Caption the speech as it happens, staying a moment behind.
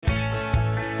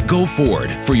Go Ford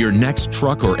for your next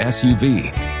truck or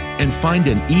SUV and find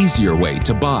an easier way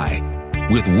to buy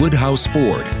with Woodhouse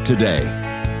Ford today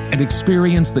and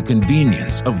experience the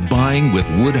convenience of buying with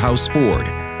Woodhouse Ford.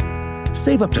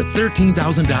 Save up to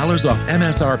 $13,000 off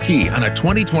MSRP on a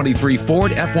 2023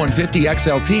 Ford F-150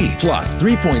 XLT, plus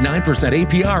 3.9%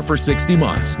 APR for 60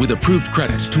 months with approved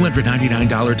credit.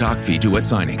 $299 doc fee due at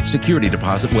signing. Security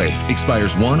deposit waived.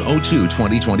 Expires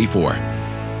 1/02/2024.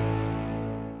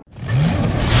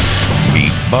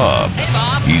 Meet Bob. Hey,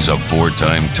 Bob. He's a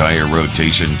 4-time tire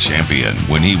rotation champion.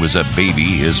 When he was a baby,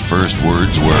 his first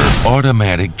words were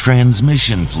automatic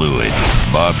transmission fluid.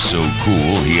 Bob's so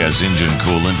cool, he has engine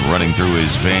coolant running through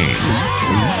his veins.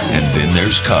 And then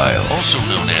there's Kyle, also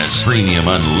known as Premium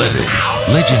Unleaded.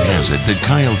 Legend has it that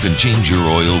Kyle can change your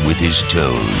oil with his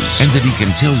toes, and that he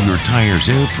can tell your tire's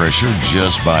air pressure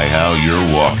just by how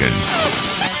you're walking.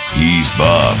 He's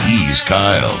Bob, he's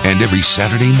Kyle, and every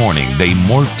Saturday morning they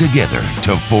morph together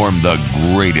to form the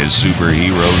greatest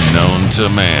superhero known to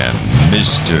man,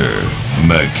 Mr.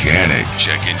 Mechanic.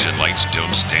 Check engine lights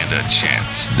don't stand a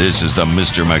chance. This is the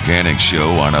Mr. Mechanic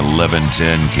Show on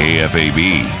 1110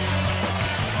 KFAB.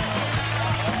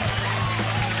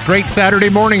 Great Saturday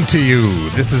morning to you.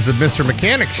 This is the Mr.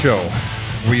 Mechanic Show.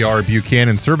 We are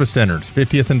Buchanan Service Centers,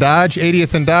 50th and Dodge,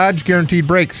 80th and Dodge, guaranteed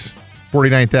brakes.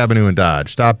 49th Avenue in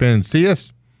Dodge. Stop in and see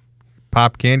us.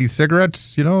 Pop candy,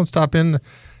 cigarettes, stop in,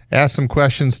 ask some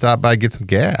questions, stop by, get some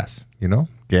gas,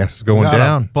 Gas is going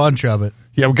down. A bunch of it.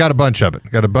 Yeah, we got a bunch of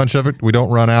it. We don't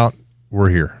run out. We're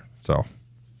here. So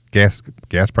gas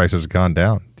prices have gone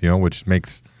down, which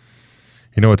makes,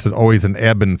 it's always an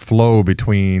ebb and flow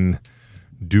between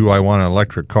do I want an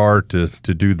electric car to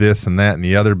do this and that and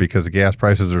the other because the gas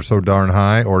prices are so darn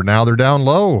high, or now they're down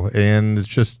low and it's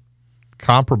just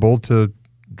comparable to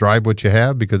drive what you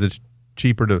have because it's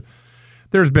cheaper to.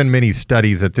 There's been many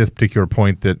studies at this particular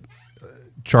point that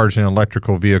charging an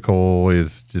electrical vehicle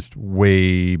is just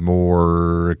way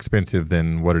more expensive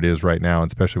than what it is right now,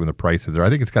 especially when the prices are. I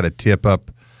think it's got to tip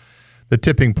up. The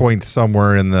tipping point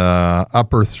somewhere in the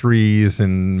upper 3s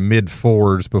and mid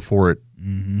 4s before it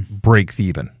breaks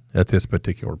even at this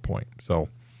particular point. So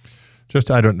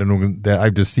I don't know that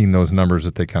I've just seen those numbers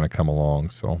that they kind of come along.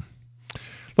 So.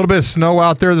 A little bit of snow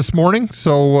out there this morning,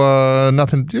 so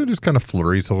nothing, just kind of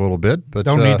flurries a little bit. But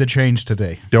don't need the chains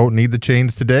today. Don't need the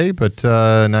chains today, but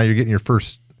now you're getting your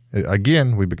first,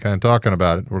 again, we've been kind of talking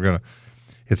about it.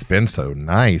 It's been so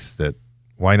nice that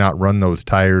why not run those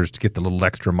tires to get the little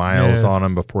extra miles on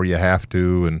them before you have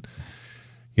to? And,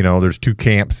 there's two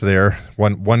camps there.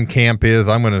 One camp is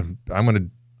I'm gonna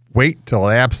wait till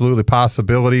the absolute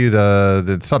possibility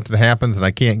that something happens and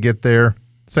I can't get there.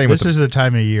 This is the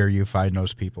time of year you find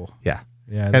those people. Yeah.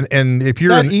 And if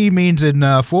you're that E means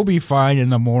enough, we'll be fine in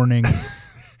the morning.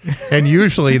 And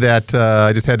usually that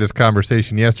I just had this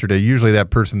conversation yesterday. Usually that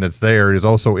person that's there is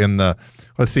also in the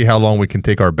let's see how long we can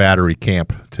take our battery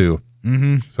camp too.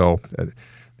 Mm-hmm. So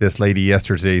this lady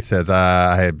yesterday says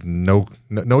I have no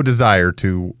desire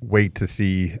to wait to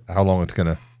see how long it's going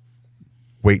to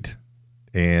wait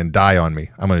and die on me.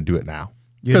 I'm going to do it now.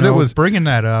 Because it was bringing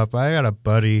that up. I got a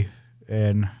buddy.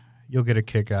 And you'll get a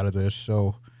kick out of this.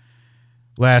 So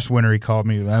last winter he called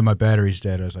me, my battery's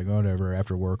dead. I was like, whatever,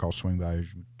 after work I'll swing by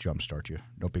and jumpstart you.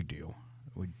 No big deal.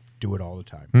 We do it all the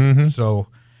time. Mm-hmm. So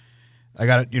I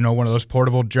got, one of those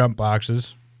portable jump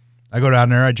boxes. I go down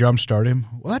there, I jumpstart him.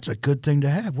 Well, that's a good thing to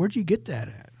have. Where'd you get that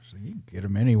at? So you can get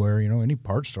them anywhere, any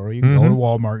parts store. You can go to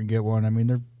Walmart and get one. I mean,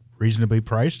 they're reasonably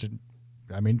priced. And,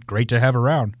 great to have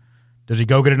around. Does he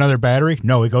go get another battery?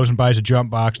 No, he goes and buys a jump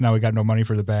box. Now we got no money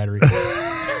for the battery.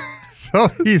 So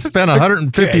he spent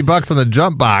 $150 on the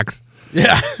jump box.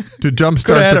 Yeah. To jumpstart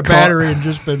Could have had the a car. battery and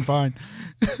just been fine.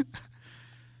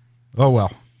 Oh,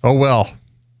 well.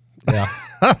 Yeah.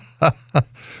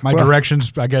 My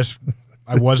directions, I guess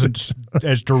I wasn't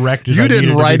as direct as you I needed to be.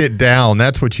 You didn't write it down.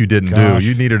 That's what you didn't do.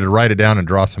 You needed to write it down and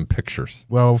draw some pictures.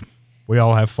 Well, we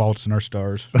all have faults in our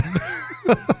stars.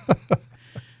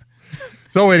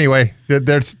 So anyway,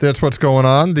 that's what's going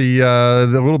on. The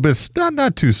little bit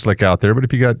not too slick out there, but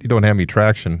if you don't have any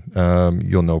traction,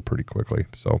 you'll know pretty quickly.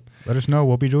 So let us know.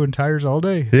 We'll be doing tires all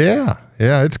day. Yeah,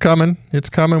 it's coming. It's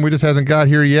coming. We just hasn't got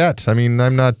here yet. I mean,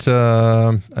 I'm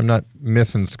not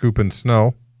missing scooping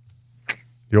snow.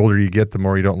 The older you get, the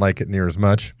more you don't like it near as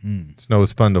much. Snow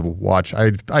is fun to watch.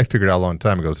 I figured out a long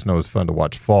time ago, snow is fun to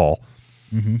watch fall,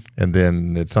 and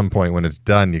then at some point when it's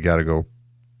done, you got to go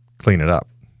clean it up.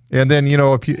 And then,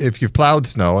 if you've plowed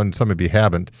snow, and some of you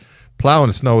haven't,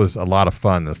 plowing snow is a lot of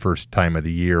fun the first time of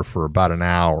the year for about an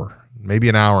hour, maybe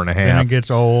an hour and a half. Then it gets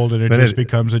old, and it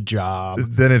becomes a job.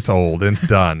 Then it's old, and it's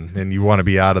done. And you want to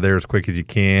be out of there as quick as you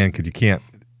can because you can't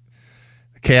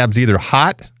cab's either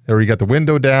hot or you got the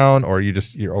window down or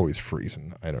you're always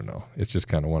freezing. I don't know. It's just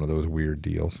kind of one of those weird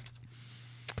deals.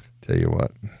 Tell you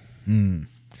what.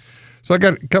 So I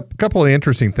got a couple of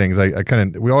interesting things. I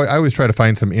always try to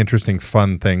find some interesting,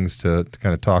 fun things to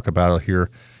kind of talk about here.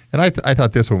 And I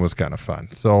thought this one was kind of fun.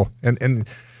 So, and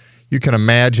you can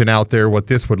imagine out there what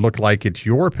this would look like at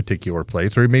your particular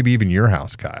place or maybe even your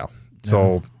house, Kyle.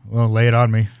 So, well, lay it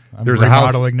on me. I'm there's a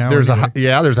house. now. There's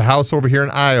a house over here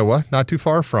in Iowa, not too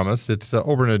far from us. It's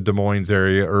over in the Des Moines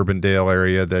area, Urbandale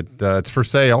area. That it's for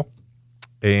sale.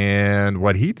 And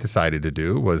what he decided to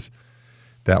do was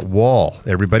that wall.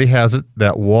 Everybody has it.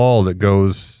 That wall that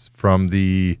goes from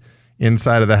the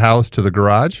inside of the house to the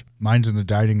garage. Mine's in the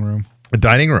dining room. The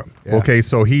dining room. Yeah. Okay,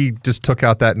 so he just took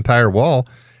out that entire wall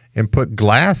and put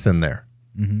glass in there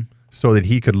so that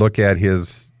he could look at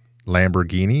his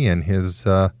Lamborghini and his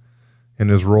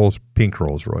pink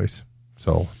Rolls Royce.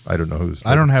 So I don't know who's.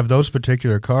 I don't have those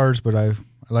particular cars, but I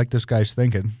like this guy's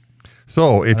thinking.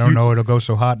 So if I don't know it'll go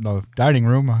so hot in the dining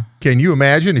room. Can you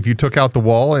imagine if you took out the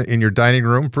wall in your dining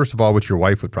room? First of all, what your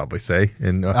wife would probably say,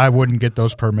 and I wouldn't get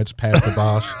those permits past the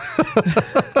boss.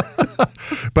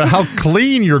 But how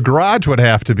clean your garage would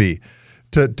have to be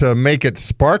to make it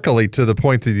sparkly to the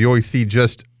point that you always see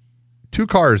just 2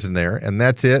 cars in there, and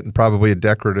that's it, and probably a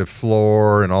decorative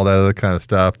floor and all that other kind of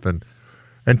stuff, and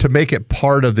to make it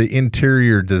part of the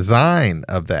interior design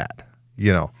of that,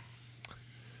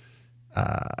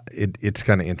 it's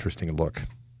kind of interesting to look.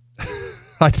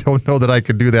 I don't know that I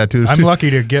could do that too. I'm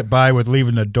lucky to get by with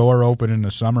leaving the door open in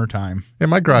the summertime. And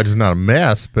my garage is not a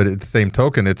mess, but at the same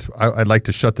token, I'd like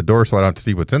to shut the door so I don't have to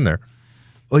see what's in there.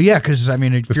 Well, yeah, because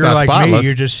if you're like spotless. me,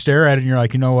 you just stare at it and you're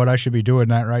like, you know what, I should be doing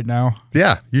that right now.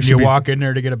 Yeah, you walk in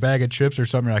there to get a bag of chips or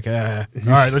something. You're like,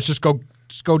 all right, let's just go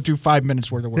do 5 minutes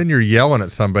worth of work. Then you're yelling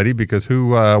at somebody because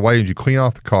why didn't you clean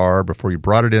off the car before you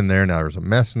brought it in there? Now there's a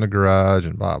mess in the garage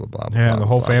and blah, blah, blah, blah. Yeah, blah, the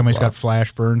whole blah, family's blah. got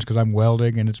flash burns because I'm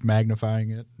welding and it's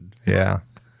magnifying it. Yeah,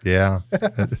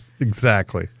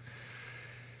 exactly.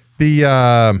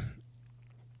 The,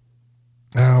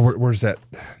 where's that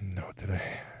note today?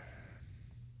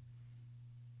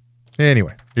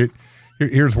 Anyway,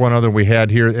 here's one other we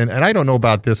had here, and I don't know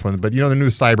about this one, but the new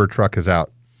Cybertruck is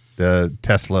out. The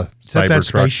Tesla Is that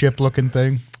Cybertruck. spaceship-looking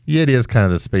thing? Yeah, it is kind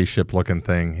of the spaceship-looking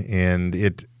thing, and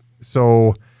it's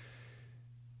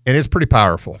pretty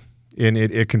powerful, and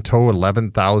it can tow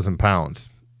 11,000 pounds,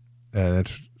 and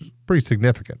it's pretty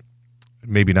significant.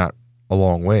 Maybe not a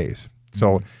long ways.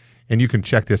 So, and you can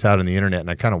check this out on the internet,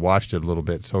 and I kind of watched it a little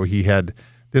bit. So he had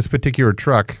this particular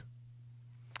truck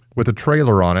with a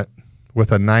trailer on it,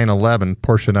 with a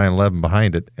Porsche 911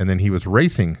 behind it, and then he was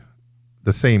racing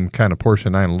the same kind of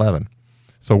Porsche 911.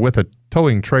 So with a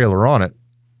towing trailer on it,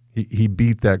 he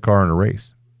beat that car in a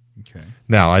race. Okay.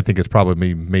 Now, I think it's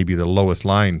probably maybe the lowest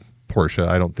line Porsche.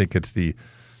 I don't think it's the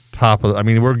top of. I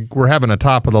mean, we're having a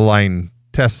top of the line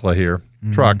Tesla here,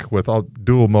 truck with all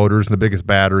dual motors and the biggest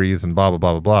batteries and blah blah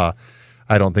blah blah blah.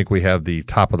 I don't think we have the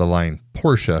top of the line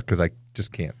Porsche because I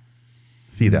just can't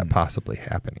see that possibly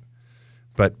happening.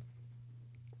 But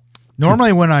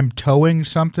normally when I'm towing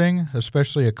something,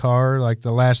 especially a car, like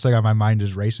the last thing on my mind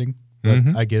is racing.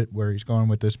 But I get where he's going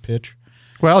with this pitch.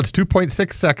 Well, it's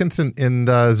 2.6 seconds in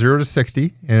 0 to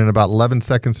 60, and in about 11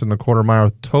 seconds in a quarter mile,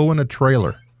 towing a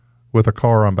trailer with a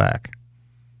car on back.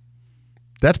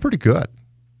 That's pretty good.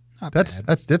 That's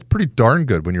pretty darn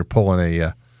good when you're pulling a.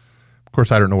 Of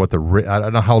course, I don't know I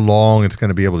don't know how long it's going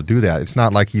to be able to do that. It's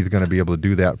not like he's going to be able to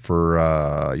do that for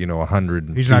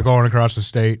 100. He's not going across the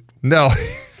state. No,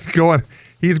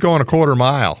 he's going a quarter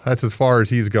mile. That's as far as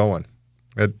he's going.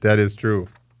 That is true.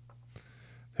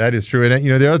 That is true. And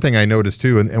the other thing I noticed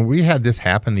too, and we had this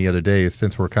happen the other day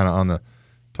since we're kind of on the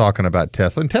talking about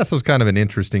Tesla. And Tesla's kind of an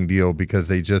interesting deal because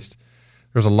there's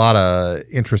a lot of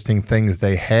interesting things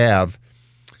they have.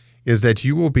 Is that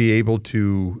you will be able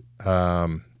to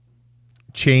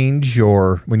change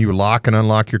when you lock and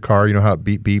unlock your car, you know how it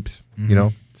beeps,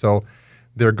 So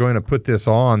they're going to put this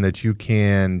on that you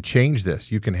can change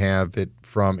this. You can have it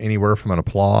from anywhere from an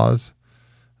applause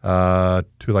to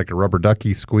like a rubber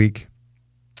ducky squeak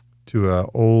to a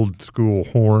old school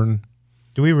horn.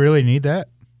 Do we really need that?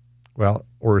 Well,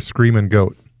 or a screaming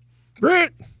goat.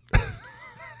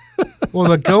 Well,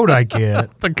 the goat I get.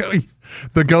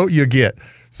 The goat you get.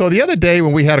 So the other day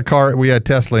when we had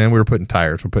Tesla in, we were putting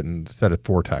tires. We're putting a set of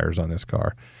 4 tires on this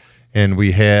car. And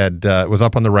we had, it was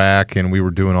up on the rack and we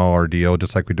were doing all our deal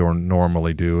just like we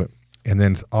normally do. And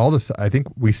then I think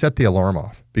we set the alarm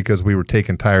off because we were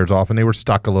taking tires off and they were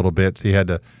stuck a little bit. So you had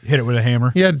to hit it with a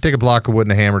hammer. You had to take a block of wood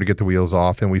and a hammer to get the wheels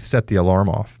off. And we set the alarm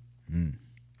off.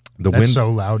 That's so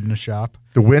loud in the shop.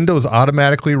 The windows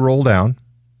automatically roll down.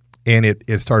 and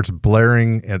it starts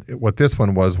blaring. What this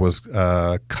one was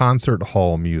concert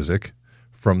hall music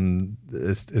from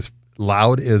as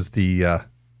loud as the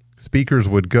speakers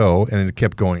would go, and it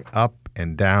kept going up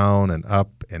and down and up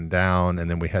and down, and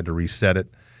then we had to reset it,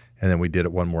 and then we did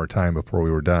it one more time before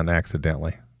we were done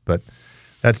accidentally. But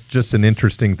that's just an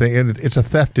interesting thing, and it's a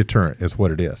theft deterrent is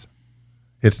what it is.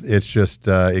 It's just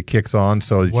it kicks on.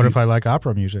 So what if I like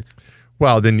opera music?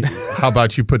 Well, then how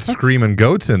about you put screaming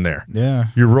goats in there? Yeah.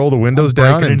 You roll the windows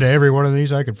down and into every one of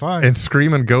these I could find. And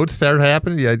screaming goats start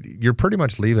happening. Yeah, you're pretty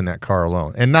much leaving that car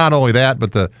alone. And not only that,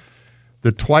 but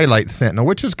the Twilight Sentinel,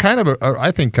 which is kind of I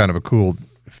think kind of a cool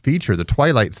feature. The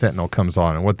Twilight Sentinel comes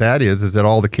on, and what that is that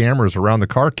all the cameras around the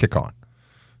car kick on.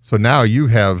 So now you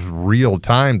have real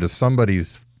time to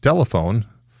somebody's telephone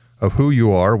of who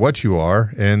you are,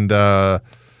 and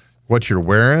what you're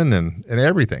wearing, and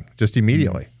everything just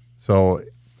immediately. So,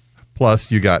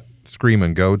 plus you got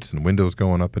screaming goats and windows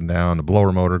going up and down, the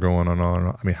blower motor going on and on.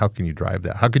 I mean, how can you drive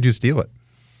that? How could you steal it?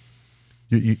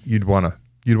 You'd want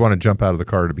to jump out of the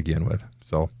car to begin with.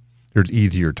 So there's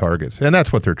easier targets, and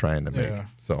that's what they're trying to make. Yeah.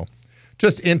 So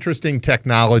just interesting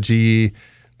technology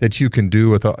that you can do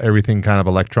with everything kind of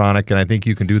electronic, and I think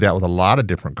you can do that with a lot of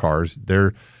different cars.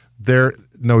 They're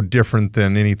no different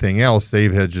than anything else. They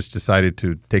have just decided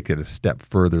to take it a step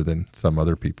further than some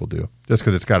other people do, just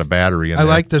because it's got a battery in there. I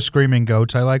like the screaming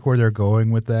goats. I like where they're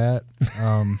going with that.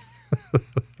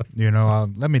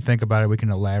 Let me think about it. We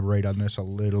can elaborate on this a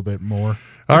little bit more.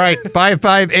 All right,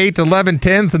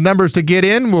 558-1110 is the numbers to get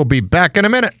in. We'll be back in a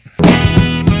minute.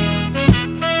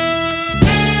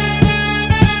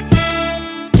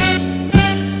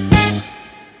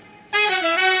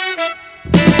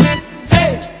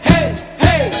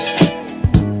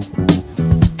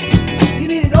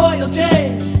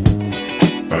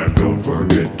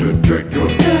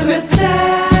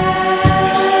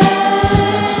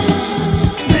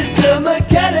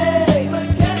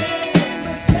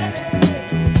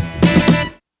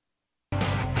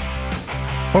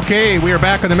 Okay, we are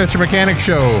back on the Mr. Mechanic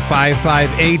Show.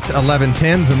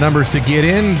 558-1110 is the numbers to get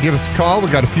in. Give us a call.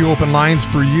 We've got a few open lines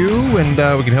for you, and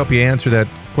we can help you answer that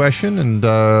question and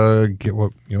get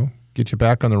you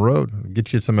back on the road,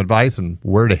 get you some advice on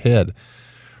where to head.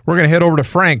 We're going to head over to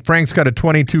Frank. Frank's got a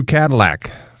 22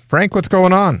 Cadillac. Frank, what's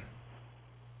going on?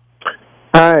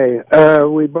 Hi.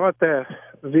 We bought that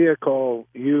vehicle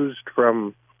used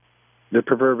from the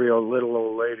proverbial little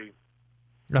old lady.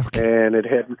 Okay. And it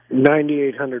had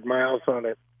 9,800 miles on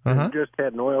it. Uh-huh. It just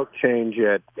had an oil change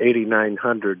at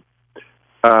 8,900.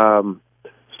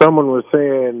 Someone was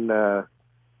saying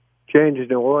changing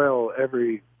the oil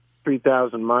every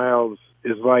 3,000 miles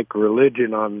is like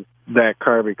religion on that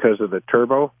car because of the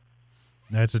turbo.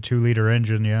 That's a 2-liter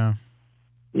engine, yeah.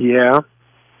 Yeah.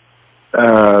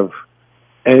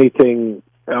 Anything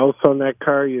else on that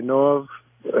car you know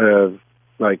of,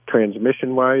 like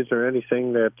transmission-wise or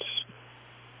anything that's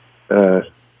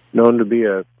known to be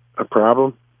a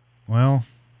problem? Well,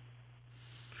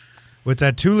 with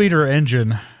that 2-liter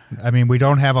engine, I mean, we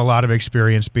don't have a lot of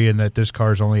experience being that this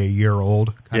car is only a year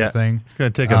old kind of thing. It's going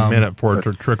to take a minute for it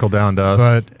to trickle down to us.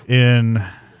 But in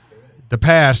the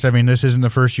past, I mean, this isn't the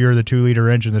first year of the 2-liter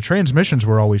engine. The transmissions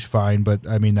were always fine, but,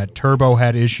 I mean, that turbo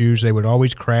had issues. They would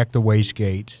always crack the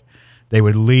wastegates. They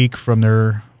would leak from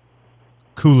their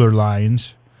cooler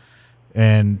lines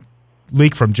and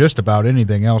leak from just about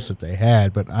anything else that they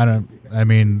had. But this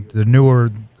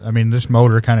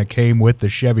motor kind of came with the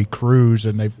Chevy Cruze,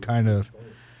 and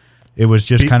it was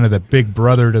just kind of the big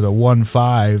brother to the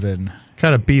 1.5 and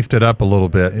kind of beefed it up a little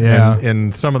bit. Yeah.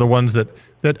 And some of the ones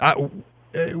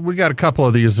we got a couple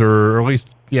of these, or at least,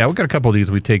 we got a couple of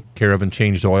these we take care of and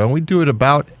change the oil. And we do it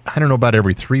about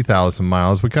every 3,000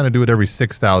 miles. We kind of do it every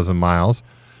 6,000 miles.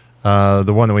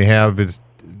 The one that we have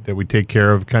that we take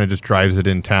care of kind of just drives it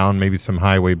in town, maybe some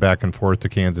highway back and forth to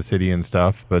Kansas City and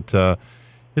stuff. But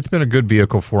it's been a good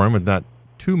vehicle for him with not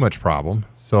too much problem.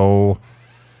 So,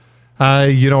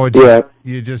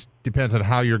 it just depends on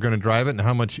how you're going to drive it and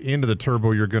how much into the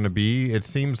turbo you're going to be. It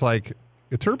seems like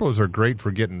the turbos are great for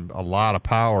getting a lot of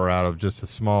power out of just a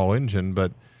small engine,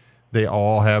 but they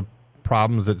all have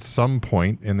problems at some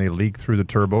point, and they leak through the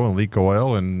turbo and leak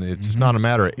oil, and it's not a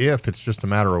matter of if, it's just a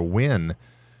matter of when.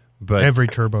 But every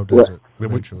turbo does it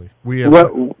eventually.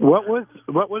 What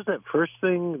was that first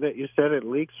thing that you said it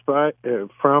leaks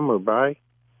from or by?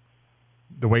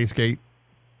 The wastegate.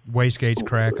 Wastegates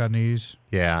crack on these.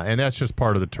 Yeah, and that's just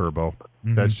part of the turbo.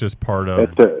 Mm-hmm. That's just part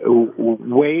of. That's a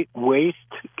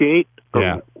wastegate.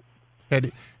 Yeah.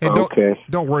 And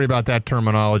don't worry about that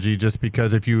terminology. Just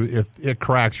because if it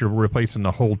cracks, you're replacing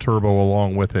the whole turbo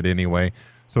along with it anyway.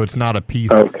 So it's not a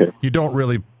piece. Okay. You don't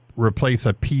really replace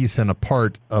a piece and a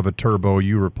part of a turbo.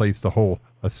 You replace the whole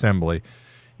assembly.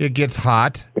 It gets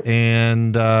hot,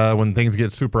 and when things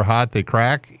get super hot, they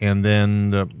crack, and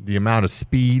then the amount of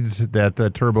speeds that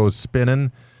the turbo's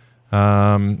spinning,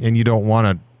 and you don't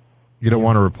want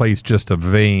to replace just a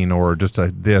vane or just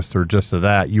a this or just a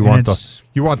that. You want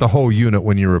the whole unit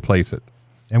when you replace it.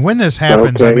 And when this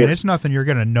happens, I mean, it's nothing you're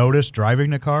going to notice driving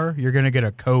the car. You're going to get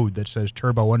a code that says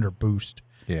turbo under boost.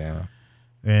 Yeah.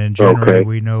 And generally,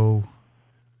 we know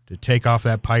to take off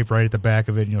that pipe right at the back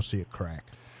of it, and you'll see it crack.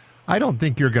 I don't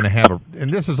think you're going to have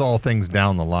and this is all things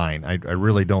down the line. I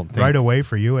really don't think. Right away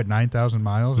for you at 9,000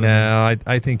 miles? No,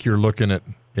 I think you're looking at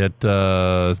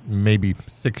maybe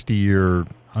 60 or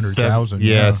 100,000.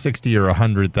 Yeah, 60 or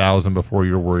 100,000 before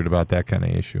you're worried about that kind of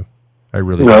issue. I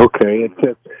really do. Okay.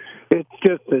 It's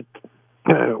just that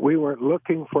we weren't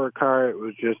looking for a car. It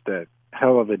was just a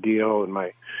hell of a deal, and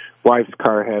my wife's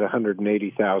car had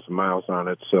 180,000 miles on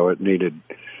it, so she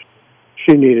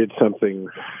needed something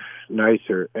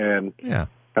nicer. And I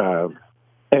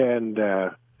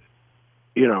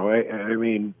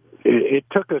mean, it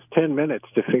took us 10 minutes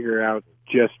to figure out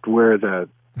just where the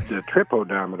trip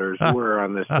odometers were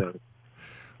on this thing.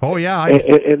 Oh yeah,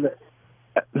 and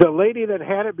the lady that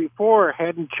had it before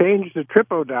hadn't changed the trip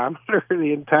odometer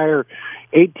the entire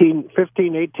 18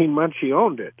 months she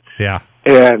owned it. Yeah.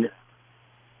 And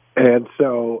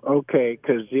so, okay,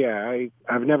 because,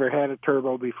 I've never had a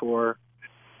turbo before.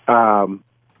 And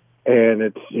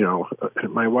it's,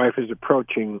 my wife is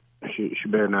approaching, she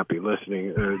better not be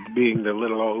listening, being the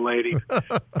little old lady.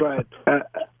 But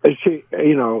she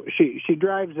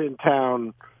drives in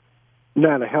town,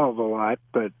 not a hell of a lot,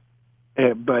 but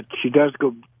she does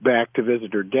go back to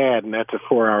visit her dad, and that's a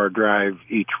 4-hour drive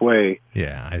each way.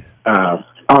 Yeah,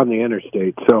 on the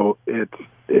interstate. So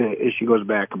she goes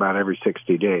back about every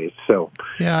 60 days. So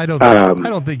yeah, I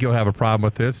don't think you'll have a problem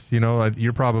with this.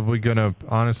 You're probably going to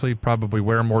honestly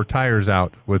wear more tires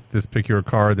out with this particular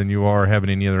car than you are having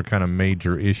any other kind of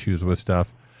major issues with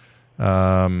stuff.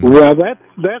 Well,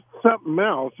 that's something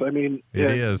else. I mean,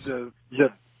 it is. The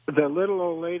little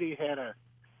old lady had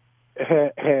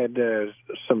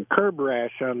some curb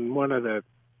rash on one of the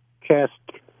cast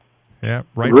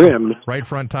rims. Right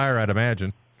front tire, I'd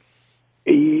imagine.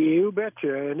 You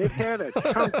betcha. And it had a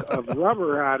chunk of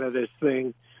rubber out of this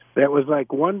thing that was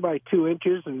like 1 by 2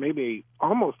 inches and maybe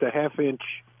almost a half inch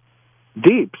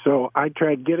deep. So I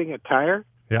tried getting a tire.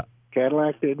 Yeah.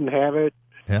 Cadillac didn't have it.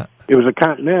 Yeah. It was a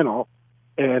Continental,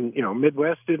 and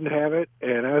Midwest didn't have it.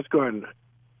 And I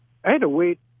had to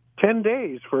wait 10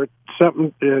 days for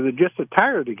something, just a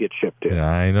tire to get shipped in. Yeah,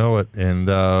 I know it. And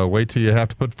wait till you have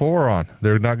to put 4 on.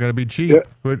 They're not going to be cheap. Yeah.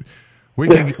 But we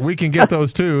can get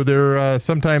those too. They're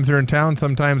sometimes they're in town,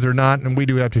 sometimes they're not, and we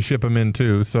do have to ship them in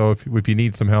too. So if you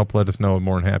need some help, let us know. I'm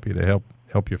more than happy to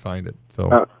help you find it.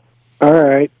 So all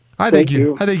right. I think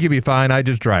you'll be fine. I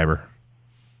just drive her.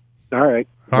 All right.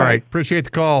 All right. Appreciate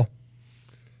the call.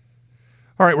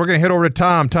 All right, we're going to head over to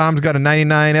Tom. Tom's got a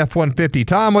 99 F-150.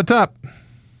 Tom, what's up?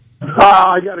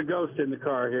 I got a ghost in the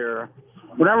car here.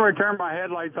 Whenever I turn my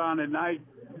headlights on at night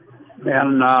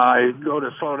and I go to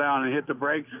slow down and hit the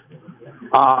brakes,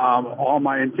 all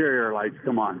my interior lights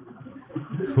come on.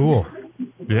 Cool.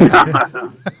 Yeah.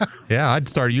 Yeah, I'd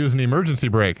start using the emergency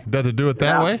brake. Does it do it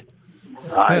that way?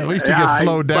 At least you get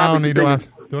slowed down and you don't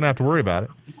have to worry about it.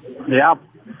 Yep.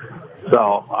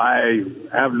 So I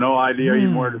have no idea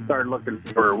even where to start looking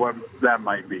for what that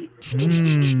might be.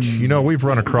 We've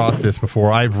run across this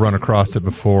before. I've run across it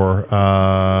before.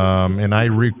 And I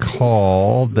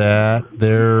recall that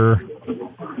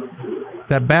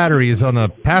that battery is on the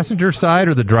passenger side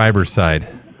or the driver's side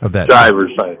of that?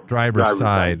 Driver's side. Driver's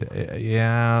side.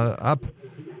 Yeah, up.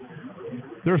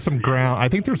 There's some ground. I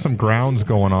think there's some grounds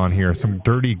going on here, some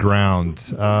dirty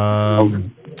grounds. Up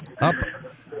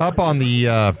on the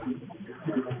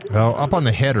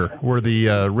header where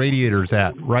the radiator's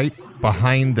at, right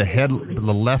behind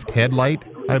the left headlight,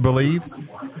 I believe.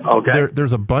 Okay.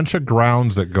 There's a bunch of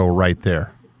grounds that go right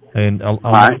there, and a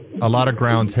lot of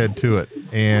grounds head to it,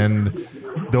 and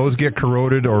those get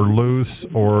corroded or loose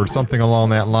or something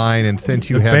along that line. And since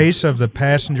you have base of the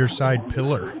passenger side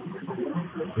pillar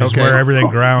is where everything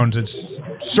grounds. It's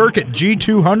circuit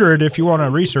G200 if you want to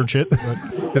research it.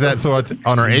 But. Is that so? It's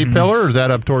on our A pillar, or is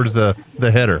that up towards the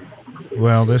header?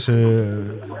 Well, this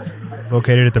is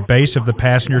located at the base of the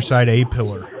passenger side A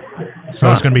pillar. So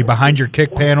it's going to be behind your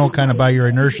kick panel, kind of by your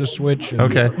inertia switch.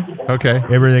 Okay.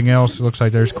 Everything else looks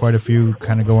like there's quite a few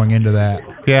kind of going into that.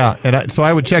 Yeah, and so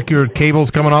I would check your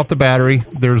cables coming off the battery.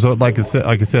 There's like I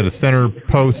said, a center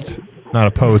post, not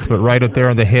a post, but right up there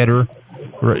on the header.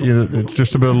 It's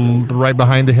just a bit right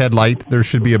behind the headlight. There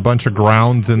should be a bunch of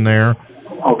grounds in there.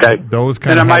 Okay. Those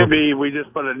kind of. And it might be we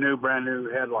just put a brand new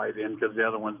headlight in because the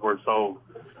other ones were so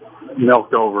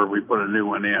milked over. We put a new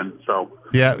one in. So.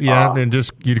 Yeah, and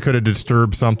just you could have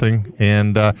disturbed something.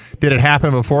 And did it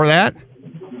happen before that?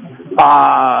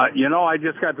 I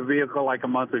just got the vehicle like a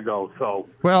month ago. So.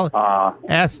 Well,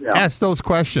 ask those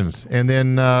questions, and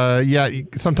then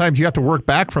sometimes you have to work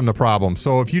back from the problem.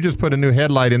 So if you just put a new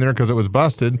headlight in there because it was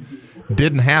busted.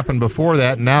 Didn't happen before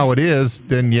that, now it is,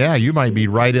 then you might be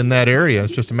right in that area.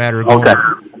 It's just a matter of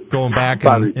going back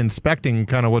and inspecting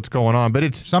kind of what's going on. But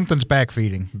it's something's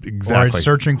backfeeding. Exactly. Or it's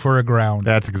searching for a ground.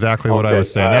 That's exactly what I was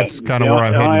saying. That's kind of where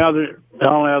I'm heading. The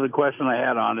only other question I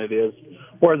had on it is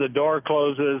where the door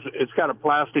closes, it's got a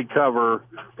plastic cover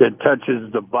that touches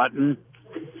the button,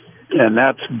 and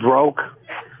that's broke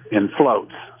and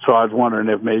floats. So I was wondering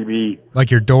if maybe...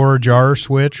 Like your door jar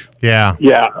switch? Yeah.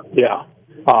 Yeah.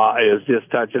 Is just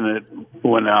touching it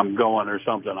when I'm going or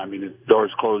something. I mean, the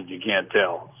door's closed, you can't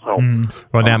tell. So,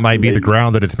 well, that might be the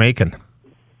ground that it's making.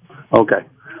 Okay.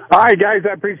 All right, guys,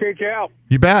 I appreciate your help.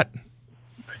 You bet.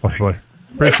 Boy,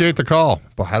 appreciate the call.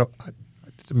 Boy,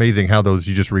 it's amazing how you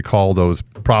just recall those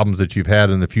problems that you've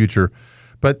had in the future.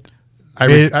 But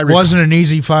it wasn't an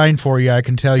easy find for you, I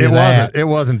can tell you that. It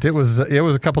wasn't. It was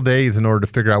a couple days in order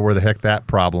to figure out where the heck that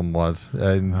problem was,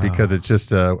 because it's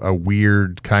just a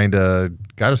weird kind of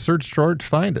got to search for it to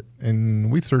find it,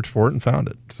 and we searched for it and found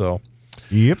it. So,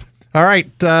 yep. All right,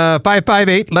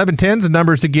 558-1110 is the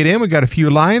numbers to get in. We got a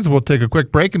few lines. We'll take a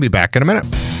quick break and be back in a minute.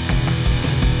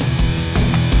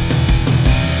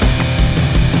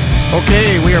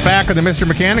 Okay, we are back on the Mr.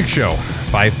 Mechanic Show.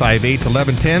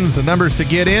 558-1110 is the numbers to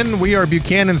get in. We are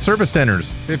Buchanan Service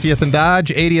Centers, 50th and Dodge,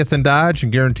 80th and Dodge,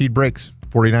 and Guaranteed Brakes,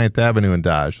 49th Avenue and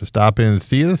Dodge. So stop in and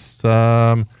see us.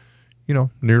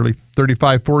 Nearly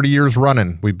 35, 40 years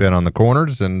running. We've been on the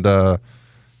corners and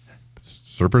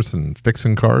service and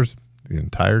fixing cars the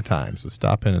entire time. So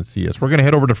stop in and see us. We're going to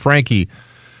head over to Frankie.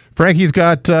 Frankie's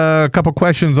got a couple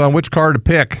questions on which car to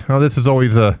pick. Oh, this is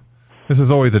always a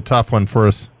tough one for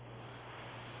us.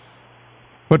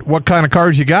 What kind of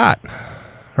cars you got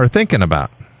or thinking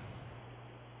about?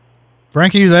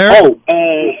 Frankie, you there?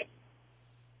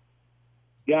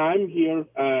 Yeah, I'm here.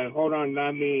 Hold on,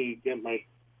 let me get my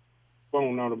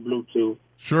phone on the Bluetooth.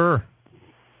 Sure.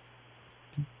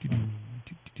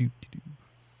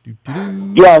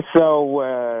 Yeah,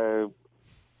 so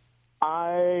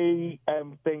I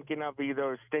am thinking of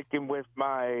either sticking with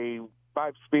my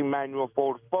 5-speed manual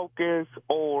Ford Focus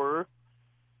or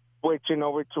switching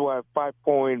over to a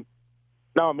 3.6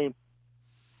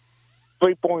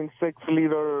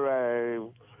 liter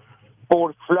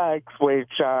Ford Flex,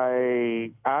 which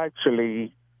I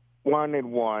actually wanted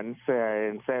once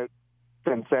since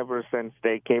ever since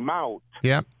they came out.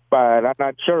 Yeah. But I'm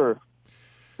not sure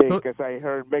because I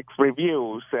heard mixed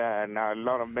reviews and a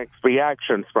lot of mixed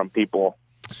reactions from people.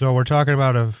 So we're talking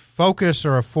about a Focus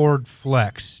or a Ford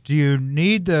Flex. Do you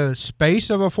need the space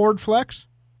of a Ford Flex?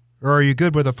 Or are you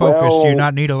good with a Focus? Well, do you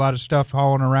not need a lot of stuff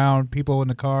hauling around, people in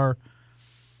the car?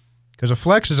 Because a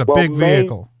Flex is a big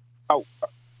vehicle.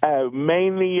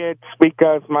 Mainly it's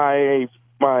because my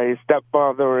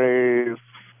stepfather is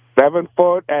 7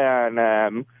 foot,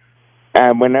 and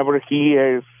whenever he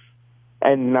is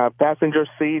in a passenger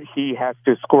seat, he has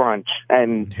to scrunch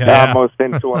and almost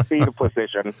into a fetal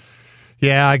position.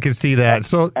 Yeah, I can see that.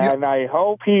 And I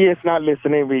hope he is not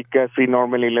listening because he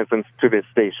normally listens to this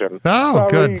station. Oh,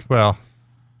 good. Well,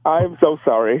 I'm so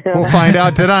sorry. We'll find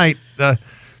out tonight.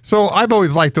 So I've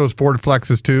always liked those Ford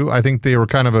Flexes too. I think they were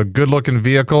kind of a good-looking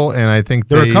vehicle, and I think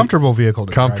they're a comfortable vehicle.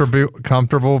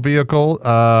 Comfortable vehicle.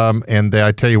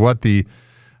 I tell you what,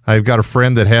 I've got a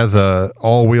friend that has a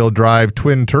all-wheel drive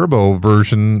twin turbo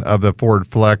version of the Ford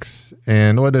Flex,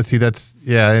 and what is he?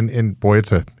 And boy,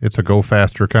 it's a go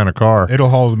faster kind of car. It'll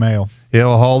haul the mail.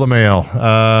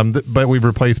 But we've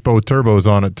replaced both turbos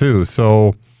on it too,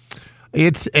 so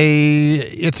it's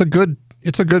a good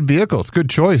vehicle. It's a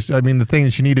good choice. I mean, the thing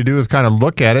that you need to do is kind of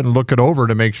look at it and look it over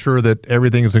to make sure that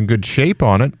everything is in good shape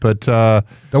on it. But the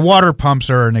water pumps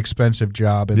are an expensive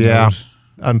job. Those.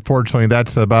 Unfortunately,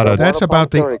 that's about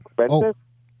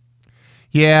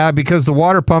Yeah, because the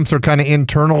water pumps are kind of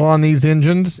internal on these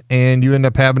engines, and you end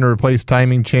up having to replace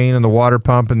timing chain and the water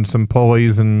pump and some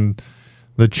pulleys and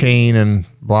the chain and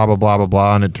blah, blah, blah, blah,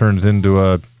 blah, and it turns into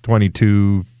a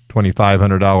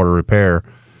 $2,500 repair.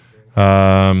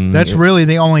 That's really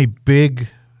the only big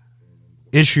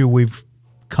issue we've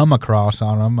come across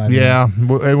on them. And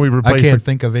we've replaced. I can't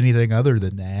think of anything other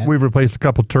than that. We've replaced a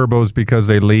couple turbos because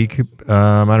they leak.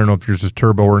 I don't know if yours is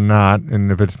turbo or not,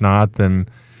 and if it's not, then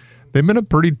they've been a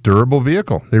pretty durable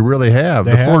vehicle. They really have.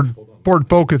 They have. Ford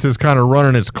Focus is kind of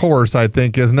running its course, I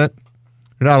think, isn't it?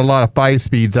 There are not a lot of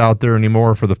 5-speeds out there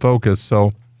anymore for the Focus,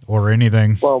 so. Or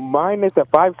anything. Well, mine is a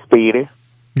 5-speed.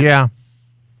 Yeah.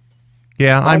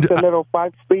 Yeah, Mine's a little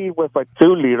 5-speed with a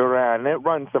 2-liter, and it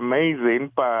runs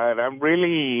amazing. But I'm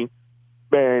really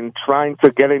been trying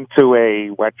to get into a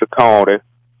a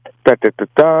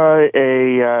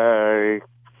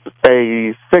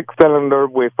 6-cylinder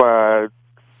with a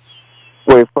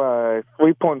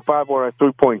 3.5 or a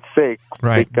 3.6,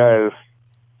 right?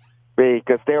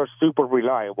 Because they are super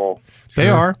reliable. They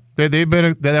are. They've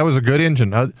been. That was a good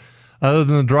engine. Other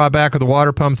than the drawback of the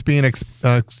water pumps being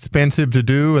expensive to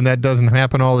do, and that doesn't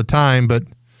happen all the time. But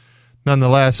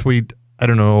nonetheless, I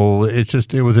don't know.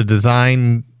 It was a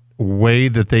design way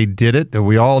that they did it.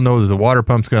 We all know that the water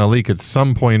pump's going to leak at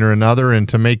some point or another, and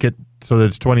to make it so that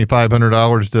it's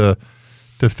 $2,500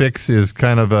 to fix is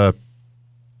kind of a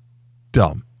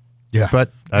dumb. Yeah.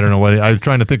 But I don't know what I was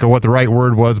trying to think of what the right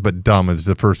word was, but dumb is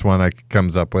the first one I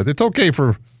comes up with. It's okay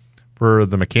for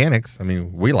the mechanics. I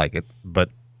mean, we like it, but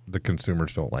the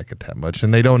consumers don't like it that much,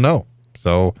 and they don't know.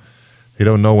 So they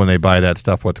don't know when they buy that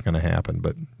stuff what's going to happen.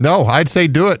 But no, I'd say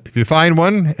do it. If you find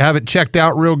one, have it checked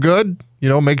out real good.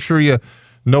 Make sure you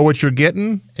know what you're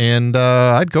getting, and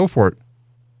I'd go for it.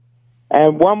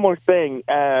 And one more thing.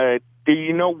 Do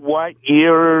you know what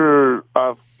year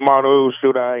of model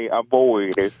should I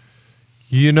avoid?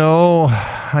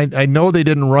 I know they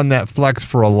didn't run that Flex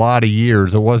for a lot of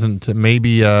years. It wasn't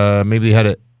maybe they had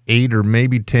an 8 or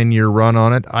maybe 10-year run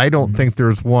on it. I don't think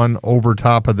there's one over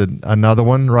top of another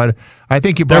one, right? I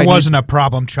think there wasn't a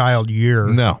problem child year.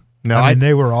 No. I mean,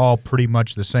 they were all pretty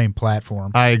much the same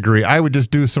platform. I agree. I would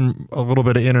just do a little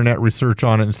bit of internet research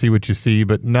on it and see what you see,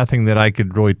 but nothing that I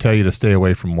could really tell you to stay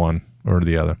away from one or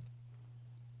the other.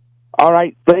 All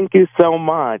right. Thank you so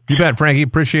much. You bet, Frankie.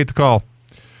 Appreciate the call.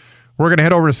 We're going to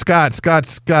head over to Scott.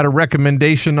 Scott's got a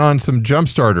recommendation on some jump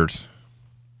starters.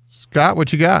 Scott,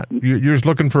 what you got? You're just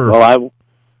looking for... Well,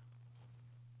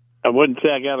 I wouldn't say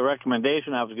I got a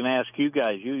recommendation. I was going to ask you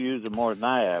guys. You use them more than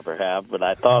I ever have, but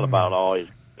I thought about always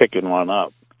picking one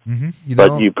up. Mm-hmm.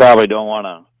 But you probably don't want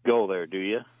to go there, do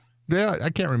you? Yeah, I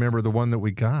can't remember the one that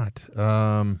we got.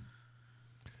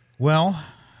 Well,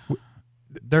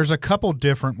 there's a couple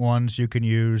different ones you can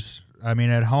use. I mean,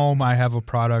 at home I have a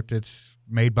product. It's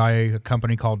made by a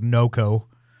company called NOCO,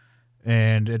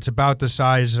 and it's about the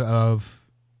size of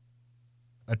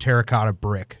a terracotta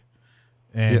brick.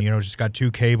 And, it's got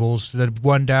 2 cables. The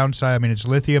one downside, I mean, it's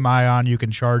lithium ion. You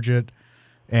can charge it,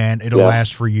 and it'll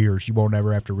last for years. You won't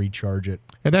ever have to recharge it.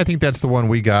 And I think that's the one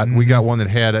we got. Mm-hmm. We got one that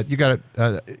had it. You got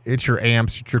it. It's your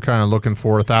amps that you're kind of looking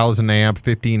for: 1,000 amp,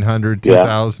 1,500,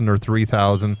 2,000, or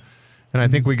 3,000. And I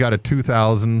think we got a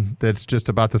 2,000 that's just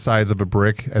about the size of a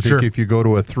brick. I think if you go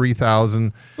to a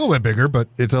 3,000, a little bit bigger, but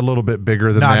it's a little bit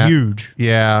bigger than not that. Not huge.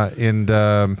 Yeah, and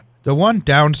the one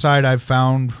downside I've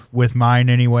found with mine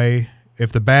anyway,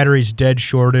 if the battery's dead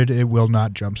shorted, it will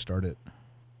not jumpstart it.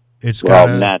 It's got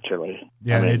naturally.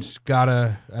 Yeah, it's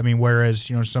gotta. I mean, whereas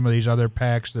some of these other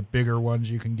packs, the bigger ones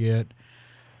you can get,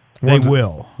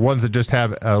 ones that just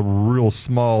have a real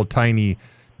small, tiny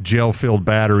gel-filled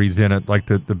batteries in it, like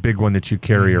the big one that you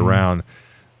carry around.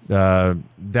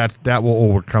 That will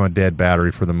overcome a dead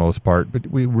battery for the most part. But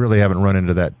we really haven't run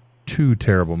into that too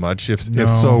terrible much. If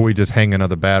so, we just hang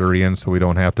another battery in so we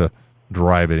don't have to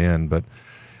drive it in. But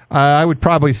I would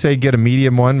probably say get a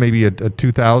medium one, maybe a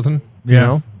 2,000.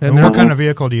 And what kind of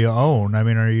vehicle do you own? I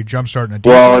mean, are you jump starting a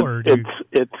diesel? Or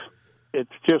it's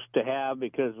just to have,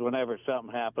 because whenever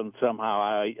something happens,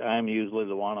 somehow I'm usually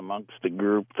the one amongst the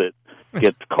group that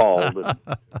gets called. And,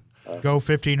 go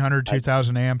 1,500,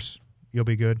 2,000 amps. You'll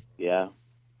be good. Yeah.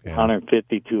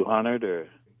 150, 200, or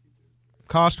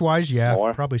cost-wise,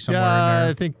 more? Probably somewhere in there.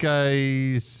 I think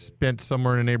I spent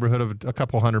somewhere in the neighborhood of a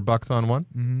couple $100 on one.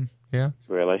 Mm-hmm. Yeah.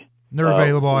 Really? They're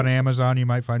available on Amazon. You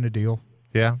might find a deal.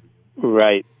 Yeah.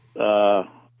 Right.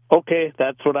 Okay,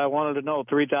 that's what I wanted to know.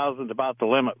 3,000 is about the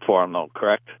limit for them, though,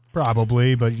 correct?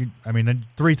 Probably, but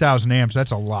 3,000 amps,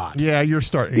 that's a lot. Yeah, you're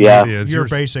starting. Yeah. It is. Your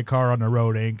basic car on the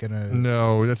road ain't going to...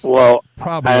 No, that's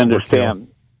probably I understand.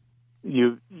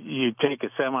 You take a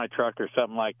semi-truck or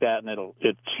something like that, and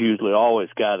it's usually always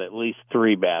got at least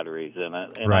 3 batteries in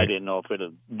it, and I didn't know if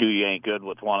it'd do you any good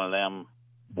with one of them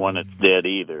when it's dead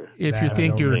either. If you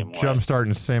think you're jump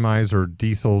starting semis or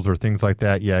diesels or things like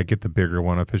that, get the bigger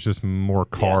one. If it's just more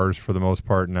cars for the most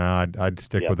part, I'd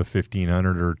stick with a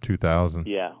 1,500 or 2,000.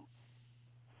 Yeah.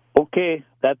 Okay,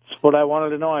 that's what I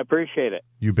wanted to know. I appreciate it.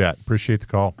 You bet. Appreciate the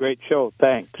call. Great show.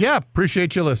 Thanks. Yeah,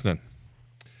 appreciate you listening.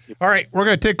 All right, we're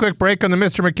going to take a quick break on the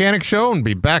Mr. Mechanic Show and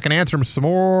be back and answer some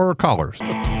more callers.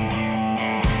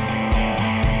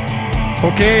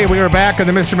 Okay, we are back on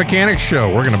the Mr. Mechanic Show.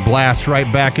 We're going to blast right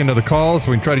back into the calls so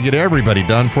we can try to get everybody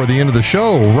done for the end of the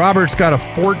show. Robert's got a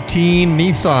 14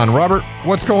 Nissan. Robert,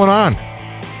 what's going on?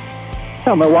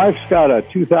 Yeah, my wife's got a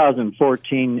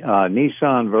 2014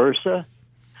 Nissan Versa.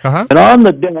 Uh-huh. And on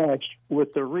the dash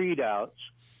with the readouts,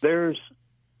 there's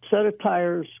a set of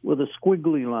tires with a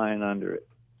squiggly line under it.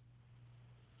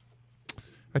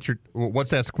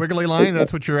 What's that squiggly line?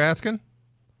 That's what you're asking?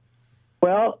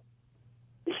 Well,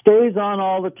 it stays on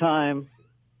all the time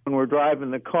when we're driving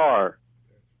the car.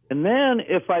 And then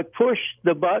if I push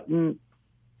the button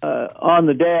on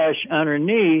the dash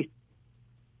underneath,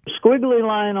 the squiggly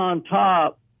line on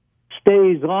top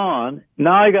stays on.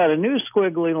 Now I got a new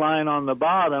squiggly line on the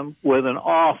bottom with an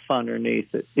off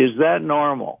underneath it. Is that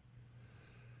normal?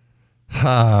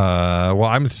 Well,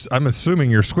 I'm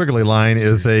assuming your squiggly line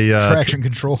is a traction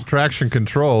control. Traction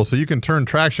control, so you can turn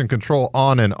traction control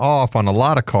on and off on a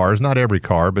lot of cars, not every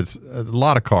car, but a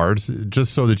lot of cars,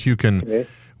 just so that you can,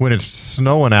 when it's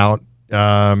snowing out,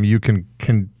 you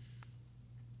can.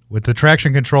 With the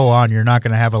traction control on, you're not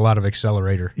going to have a lot of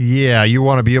accelerator. Yeah, you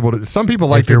want to be able to. Some people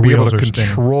like to be able to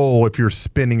control if you're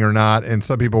spinning or not, and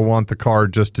some people want the car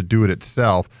just to do it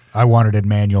itself. I want it in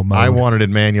manual mode. I wanted it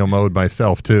in manual mode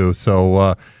myself too.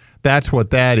 So that's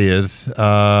what that is.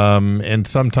 And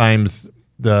sometimes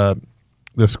the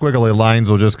squiggly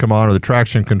lines will just come on, or the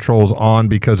traction control's on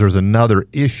because there's another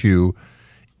issue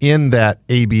in that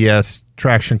ABS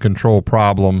traction control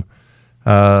problem.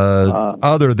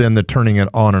 Other than the turning it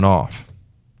on and off.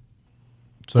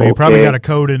 So you probably got a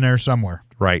code in there somewhere.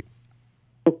 Right.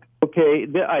 Okay,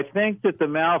 I think that the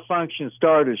malfunction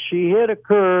started. She hit a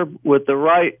curb with the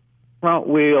right front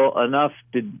wheel enough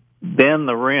to bend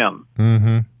the rim.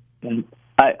 Mm-hmm. And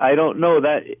I don't know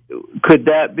that. Could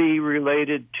that be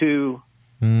related to...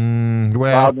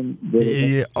 Well,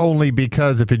 only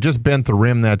because if it just bent the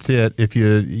rim, that's it. If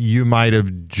you might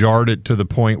have jarred it to the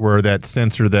point where that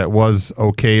sensor that was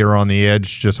okay or on the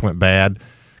edge just went bad,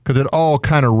 because it all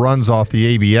kind of runs off the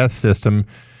ABS system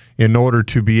in order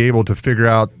to be able to figure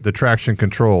out the traction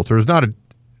control. So the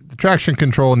traction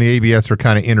control and the ABS are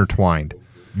kind of intertwined.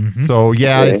 Mm-hmm. So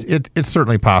yeah, it's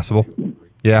certainly possible.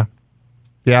 Yeah.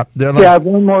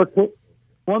 One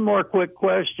more quick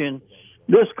question.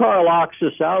 This car locks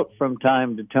us out from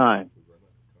time to time.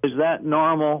 Is that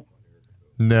normal?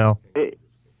 No. You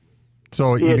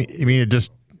mean it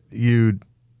just you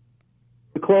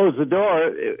close the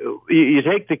door? You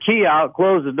take the key out,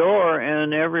 close the door,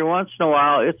 and every once in a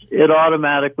while, it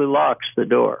automatically locks the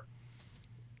door.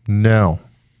 No.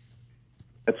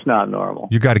 That's not normal.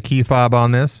 You got a key fob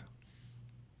on this?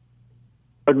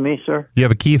 Pardon me, sir? You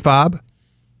have a key fob?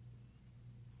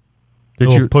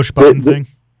 Little push button thing?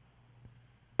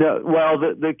 Well,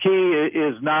 the key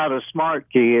is not a smart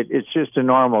key. It's just a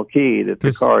normal key that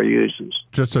the car uses.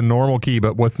 Just a normal key,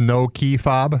 but with no key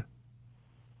fob?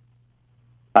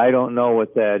 I don't know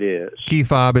what that is. Key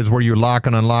fob is where you lock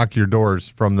and unlock your doors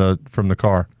from the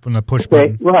car. From the push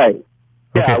button. Right.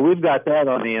 Yeah, Okay. we've got that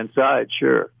on the inside,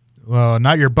 sure. Well,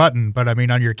 not your button, but I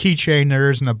mean on your keychain there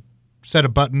isn't a set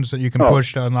of buttons that you can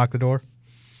push to unlock the door?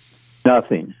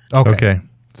 Nothing. Okay.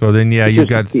 So then, you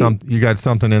got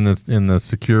something in the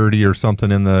security or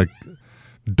something in the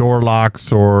door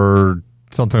locks or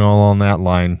something along that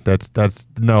line. That's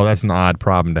an odd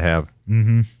problem to have.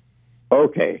 Mm-hmm.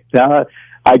 Okay. Now,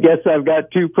 I guess I've got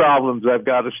two problems I've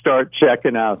got to start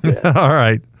checking out there. All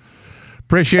right.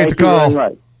 Appreciate the call. Thank you very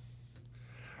much.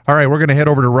 All right, we're going to head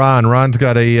over to Ron. Ron's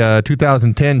got a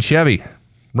 2010 Chevy.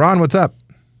 Ron, what's up?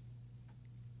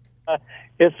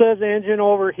 It says engine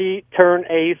overheat, turn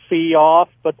AC off,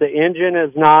 but the engine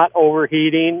is not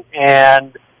overheating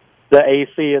and the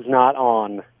AC is not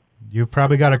on. You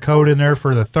probably got a code in there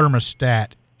for the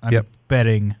thermostat, I'm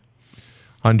betting.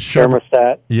 On Chevrolet.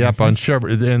 Thermostat? Yep, on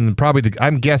Chevrolet. And probably,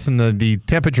 I'm guessing the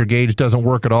temperature gauge doesn't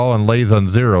work at all and lays on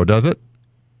 0, does it?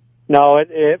 No,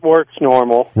 it works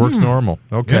normal. Works normal.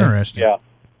 Okay. Interesting. Yeah.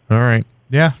 All right.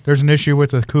 Yeah, there's an issue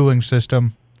with the cooling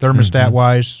system,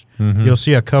 thermostat-wise. Mm-hmm. You'll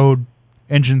see a code,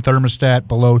 engine thermostat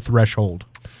below threshold.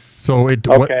 So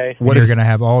Okay. what you're going to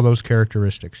have all those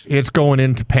characteristics. It's going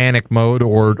into panic mode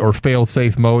or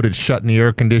fail-safe mode. It's shutting the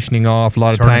air conditioning off. A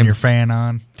lot of times, turning your fan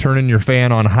on. Turning your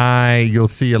fan on high. You'll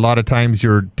see a lot of times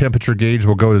your temperature gauge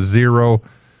will go to 0,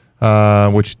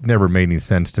 which never made any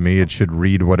sense to me. It should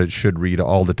read what it should read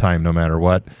all the time, no matter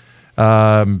what.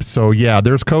 So yeah,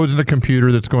 there's codes in the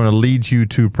computer that's going to lead you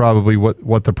to probably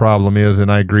what the problem is. And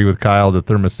I agree with Kyle. The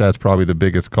thermostat's probably the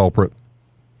biggest culprit.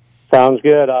 Sounds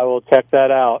good. I will check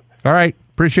that out. All right.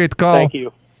 Appreciate the call. Thank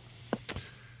you.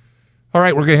 All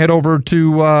right. We're going to head over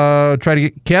to try to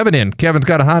get Kevin in. Kevin's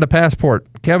got a Honda Passport.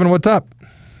 Kevin, what's up?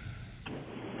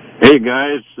 Hey,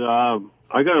 guys.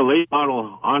 I got a late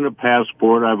model Honda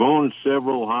Passport. I've owned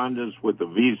several Hondas with the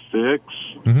V6.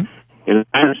 Mm-hmm. And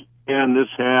I understand this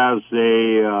has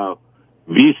a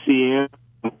VCM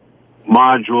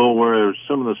module where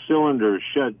some of the cylinders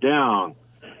shut down.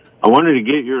 I wanted to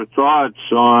get your thoughts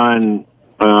on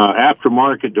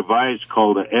aftermarket device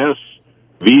called a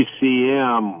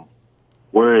SVCM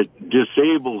where it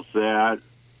disables that.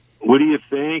 What do you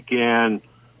think?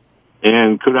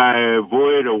 And could I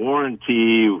avoid a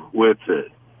warranty with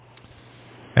it?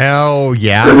 Oh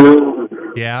yeah,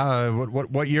 yeah.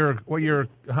 What year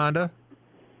Honda?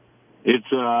 It's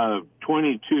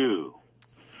 22.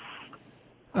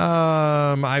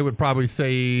 I would probably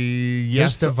say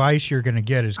yes. This device you're going to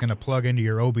get is going to plug into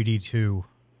your OBD2.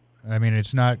 I mean,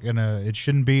 it's not going to. It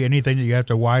shouldn't be anything that you have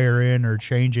to wire in or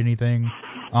change anything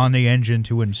on the engine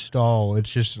to install. It's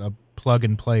just a plug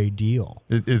and play deal.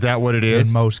 Is that what it is?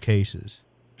 In most cases.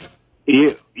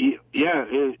 Yeah,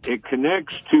 it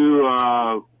connects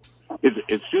to.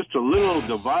 It's just a little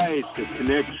device that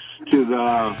connects to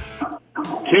the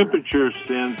temperature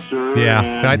sensor.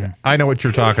 Yeah, I know what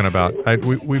you're talking about.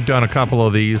 We've done a couple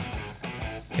of these,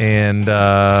 and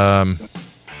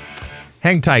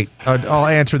hang tight. I'll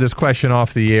answer this question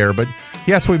off the air. But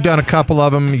yes, we've done a couple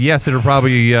of them. Yes, it'll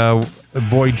probably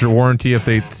void your warranty if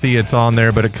they see it's on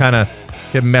there, but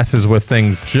it messes with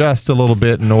things just a little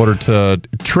bit in order to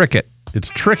trick it. It's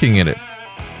tricking it.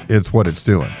 It's what it's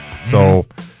doing. So.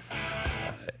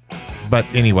 But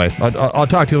anyway, I'll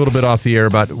talk to you a little bit off the air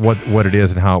about what it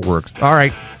is and how it works. All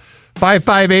right.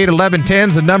 558-1110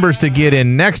 is the numbers to get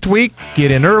in next week. Get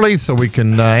in early so we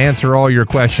can answer all your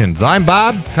questions. I'm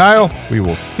Bob. Kyle. We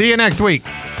will see you next week.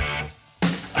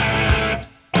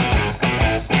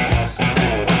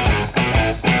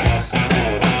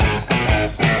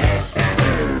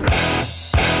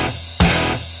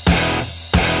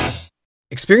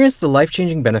 Experience the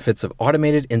life-changing benefits of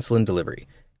automated insulin delivery.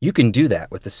 You can do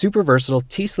that with the super versatile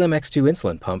T-Slim X2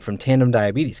 insulin pump from Tandem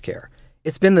Diabetes Care.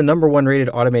 It's been the #1 rated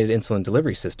automated insulin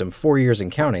delivery system 4 years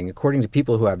and counting, according to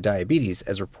people who have diabetes,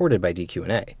 as reported by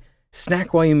DQ&A.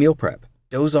 Snack while you meal prep,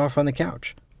 doze off on the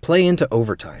couch, play into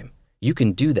overtime. You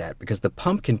can do that because the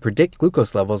pump can predict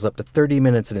glucose levels up to 30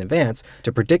 minutes in advance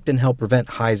to predict and help prevent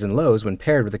highs and lows when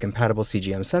paired with a compatible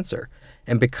CGM sensor.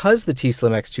 And because the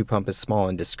T-Slim X2 pump is small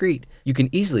and discreet, you can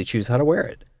easily choose how to wear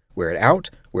it. Wear it out,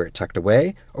 wear it tucked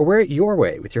away, or wear it your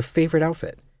way with your favorite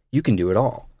outfit. You can do it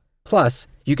all. Plus,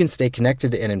 you can stay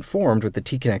connected and informed with the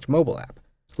T-Connect mobile app.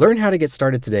 Learn how to get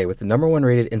started today with the #1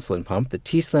 rated insulin pump, the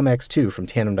T-Slim X2 from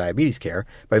Tandem Diabetes Care,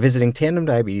 by visiting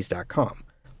tandemdiabetes.com.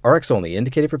 RX only,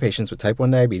 indicated for patients with type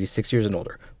 1 diabetes 6 years and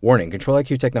older. Warning,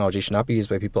 Control-IQ technology should not be used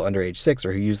by people under age 6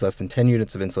 or who use less than 10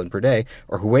 units of insulin per day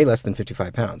or who weigh less than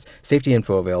 55 pounds. Safety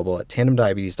info available at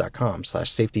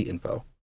tandemdiabetes.com/safety info.